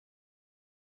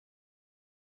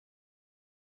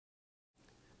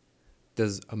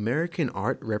Does American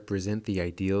art represent the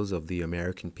ideals of the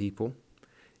American people?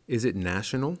 Is it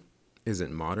national? Is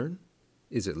it modern?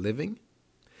 Is it living?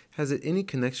 Has it any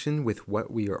connection with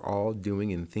what we are all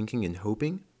doing and thinking and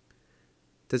hoping?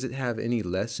 Does it have any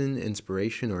lesson,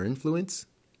 inspiration, or influence?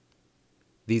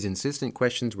 These insistent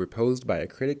questions were posed by a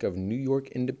critic of New York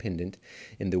Independent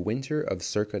in the winter of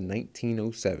circa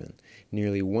 1907.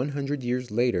 Nearly 100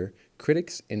 years later,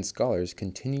 critics and scholars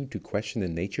continue to question the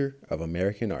nature of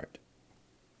American art.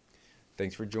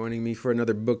 Thanks for joining me for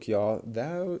another book, y'all.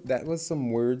 That was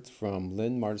some words from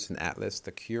Lynn Martin Atlas,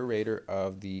 the curator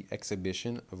of the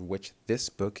exhibition of which this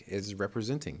book is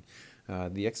representing.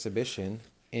 The exhibition,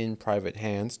 In Private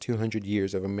Hands, 200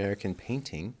 Years of American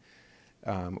Painting,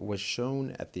 was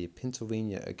shown at the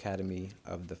Pennsylvania Academy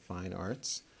of the Fine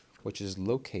Arts, which is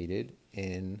located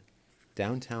in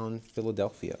downtown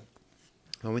Philadelphia.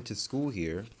 I went to school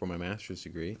here for my master's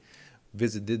degree,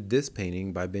 visited this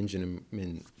painting by Benjamin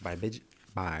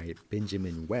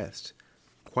West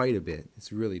quite a bit.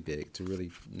 It's really big. It's a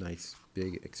really nice,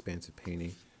 big, expansive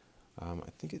painting. I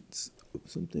think it's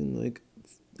something like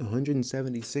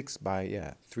 176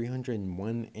 by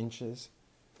 301 inches.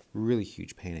 Really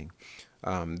huge painting.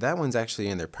 That one's actually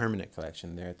in their permanent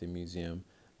collection there at the museum.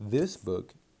 This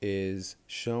book is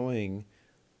showing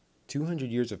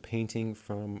 200 years of painting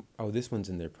from, this one's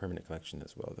in their permanent collection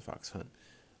as well, the Fox Hunt.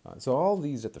 So all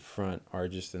these at the front are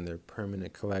just in their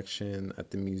permanent collection at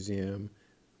the museum,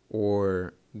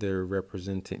 or they're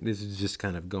representing, this is just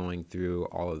kind of going through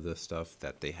all of the stuff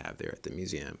that they have there at the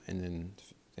museum. And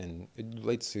it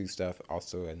relates to stuff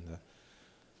also in the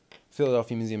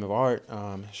Philadelphia Museum of Art,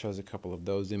 shows a couple of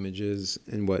those images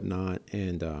and whatnot,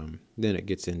 and then it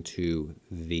gets into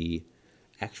the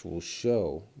actual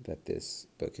show that this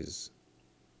book is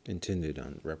intended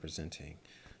on representing.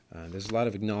 There's a lot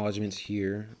of acknowledgments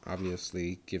here,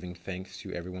 obviously giving thanks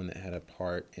to everyone that had a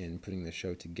part in putting the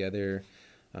show together,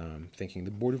 thanking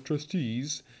the Board of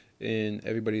Trustees and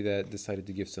everybody that decided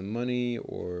to give some money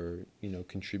or,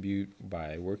 contribute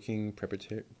by working,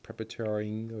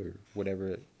 preparatory, or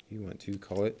whatever you want to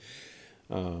call it,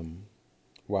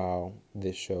 while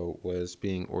this show was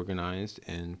being organized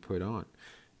and put on.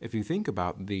 If you think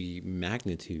about the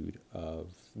magnitude of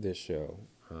this show,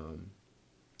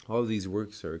 all of these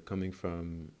works are coming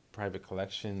from private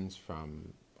collections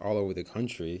from all over the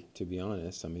country, to be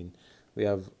honest. I mean, we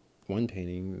have one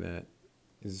painting that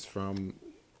is from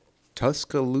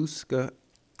Tuscaloosa,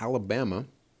 Alabama,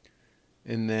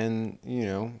 and then,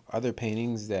 other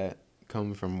paintings that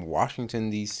come from Washington,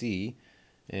 D.C.,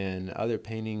 and other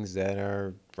paintings that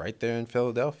are right there in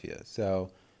Philadelphia.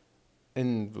 So,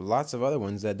 and lots of other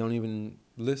ones that don't even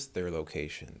list their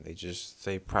location. They just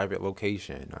say private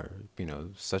location or,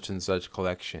 such and such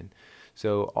collection.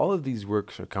 So all of these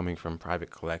works are coming from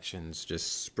private collections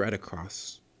just spread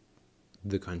across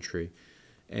the country.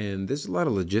 And there's a lot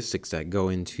of logistics that go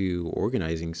into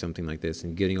organizing something like this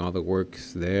and getting all the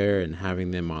works there and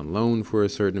having them on loan for a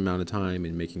certain amount of time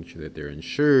and making sure that they're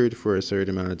insured for a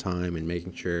certain amount of time and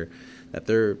making sure that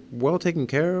they're well taken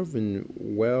care of and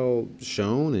well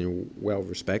shown and well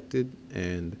respected.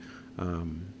 And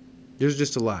there's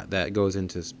just a lot that goes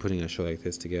into putting a show like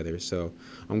this together. So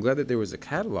I'm glad that there was a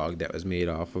catalog that was made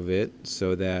off of it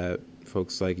so that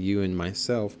folks like you and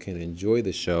myself can enjoy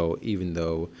the show, even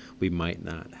though we might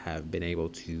not have been able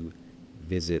to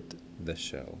visit the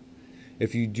show.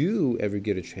 If you do ever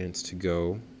get a chance to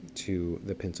go to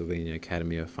the Pennsylvania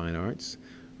Academy of Fine Arts,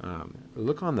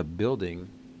 look on the building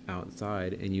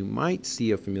outside and you might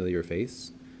see a familiar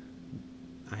face.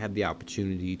 I had the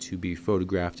opportunity to be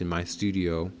photographed in my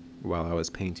studio while I was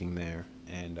painting there,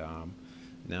 and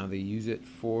now they use it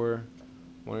for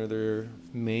one of their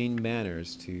main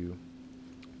banners to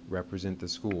represent the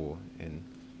school and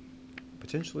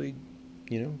potentially,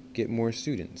 get more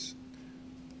students.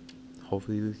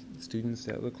 Hopefully students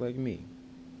that look like me.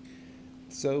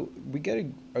 So we get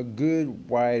a good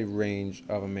wide range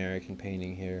of American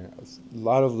painting here. A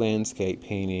lot of landscape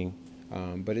painting,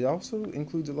 but it also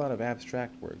includes a lot of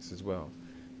abstract works as well.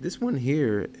 This one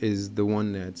here is the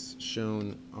one that's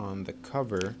shown on the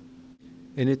cover,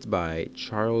 and it's by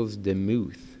Charles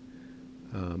Demuth,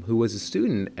 who was a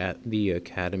student at the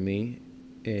Academy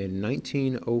in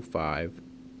 1905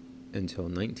 until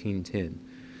 1910.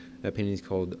 That painting is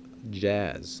called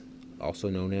Jazz, also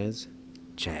known as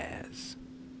Jazz.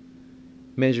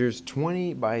 Measures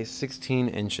 20 by 16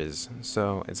 inches,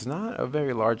 so it's not a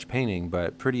very large painting,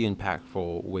 but pretty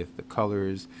impactful with the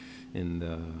colors and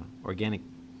the organic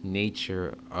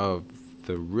nature of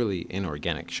the really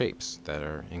inorganic shapes that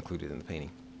are included in the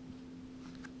painting.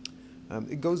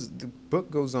 The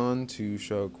book goes on to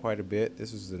show quite a bit.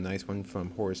 This is a nice one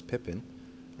from Horace Pippin,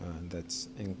 that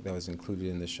was included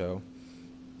in the show.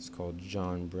 It's called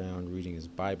John Brown Reading His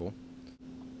Bible.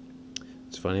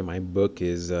 It's funny, my book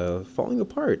is falling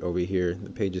apart over here. The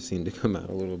pages seem to come out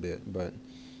a little bit, but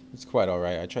it's quite all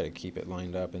right. I try to keep it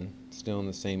lined up and still in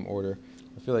the same order.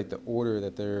 I feel like the order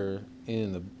that they're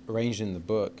arranged in the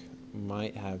book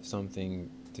might have something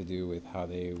to do with how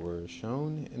they were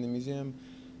shown in the museum.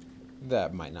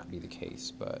 That might not be the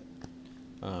case, but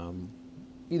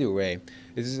either way,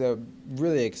 this is a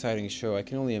really exciting show. I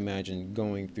can only imagine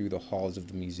going through the halls of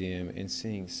the museum and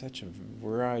seeing such a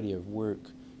variety of work.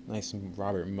 Nice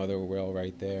Robert Motherwell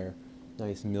right there.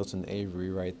 Nice Milton Avery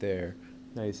right there.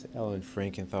 Nice Ellen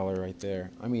Frankenthaler right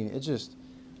there. I mean,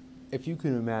 if you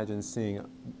can imagine seeing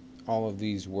all of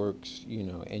these works,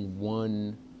 in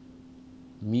one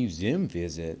museum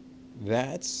visit,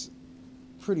 that's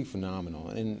pretty phenomenal.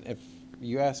 And if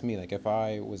you ask me, like, if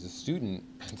I was a student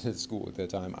at the school at that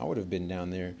time, I would have been down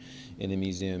there in the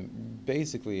museum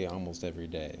basically almost every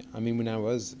day. I mean, when I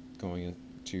was going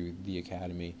to the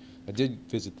academy, I did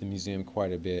visit the museum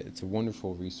quite a bit. It's a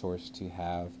wonderful resource to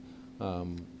have.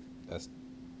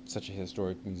 Such a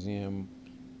historic museum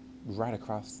right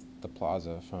across the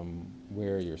plaza from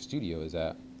where your studio is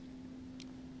at.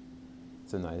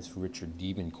 It's a nice Richard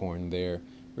Diebenkorn there.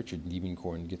 Richard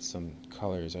Diebenkorn gets some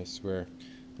colors, I swear.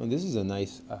 Well, this is a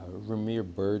nice Ramir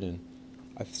Burden.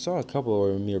 I saw a couple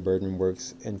of Ramir Burden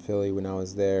works in Philly when I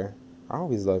was there. I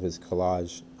always love his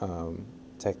collage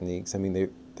techniques. I mean,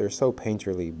 they're so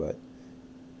painterly, but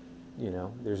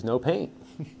there's no paint.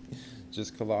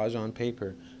 Just collage on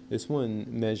paper. This one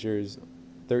measures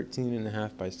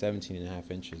 13.5 by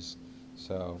 17.5 inches.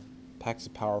 So, packs a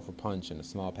powerful punch in a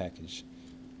small package.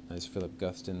 Nice Philip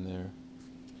Guston there.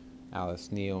 Alice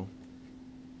Neal.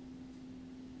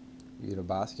 Rita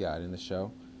Basquiat in the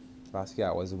show.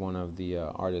 Basquiat was one of the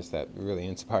artists that really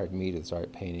inspired me to start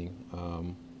painting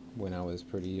when I was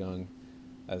pretty young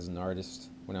as an artist,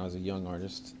 when I was a young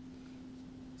artist.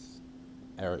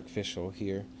 Eric Fischl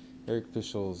here. Eric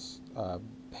Fischl's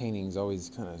paintings always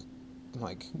kind of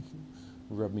like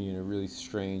rub me in a really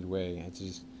strange way. It's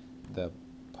just the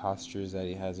postures that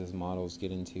he has his models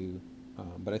get into,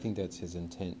 but I think that's his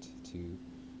intent to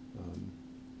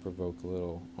provoke a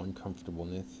little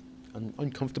uncomfortableness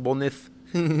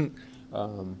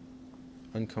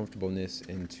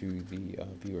into the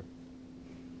viewer.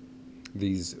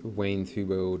 These Wayne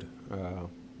Thiebaud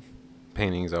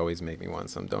paintings always make me want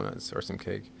some donuts or some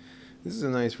cake. This is a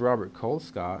nice Robert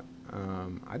Colescott.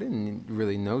 I didn't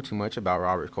really know too much about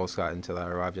Robert Colescott until I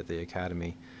arrived at the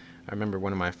academy. I remember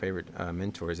one of my favorite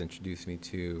mentors introduced me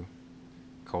to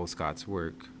Colescott's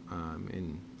work,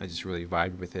 and I just really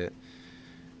vibed with it.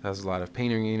 It has a lot of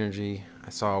painting energy. I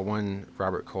saw one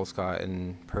Robert Colescott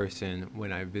in person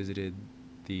when I visited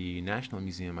the National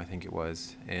Museum, I think it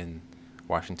was, in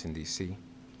Washington, D.C.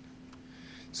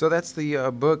 So that's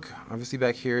the book. Obviously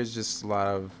back here is just a lot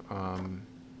of,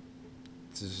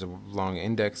 this is a long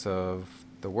index of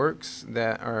the works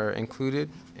that are included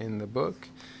in the book,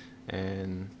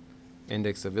 and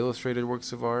index of illustrated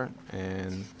works of art,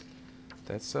 and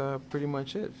that's pretty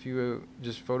much it. A few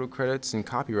just photo credits and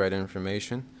copyright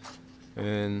information,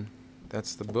 and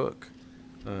that's the book.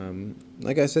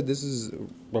 Like I said, this is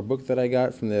a book that I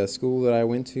got from the school that I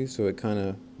went to, so it kind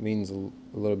of means a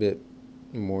little bit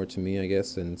more to me, I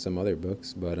guess, than some other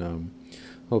books. But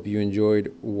hope you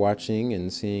enjoyed watching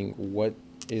and seeing what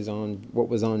was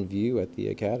on view at the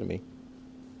academy.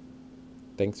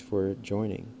 Thanks for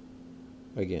joining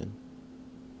again.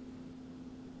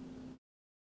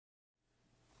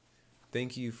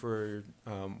 Thank you for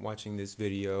watching this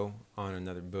video on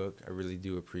another book. I really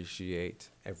do appreciate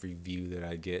every view that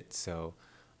I get, so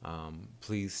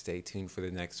please stay tuned for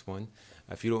the next one.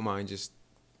 If you don't mind just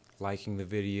liking the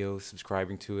video,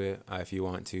 subscribing to it if you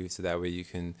want to, so that way you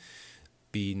can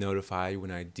be notified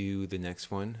when I do the next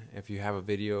one. If you have a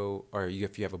video or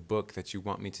if you have a book that you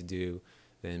want me to do,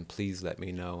 then please let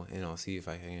me know, and I'll see if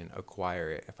I can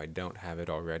acquire it if I don't have it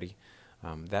already.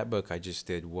 That book I just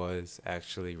did was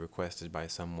actually requested by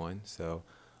someone, so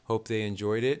hope they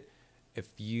enjoyed it. If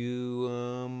you,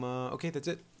 okay, that's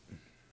it.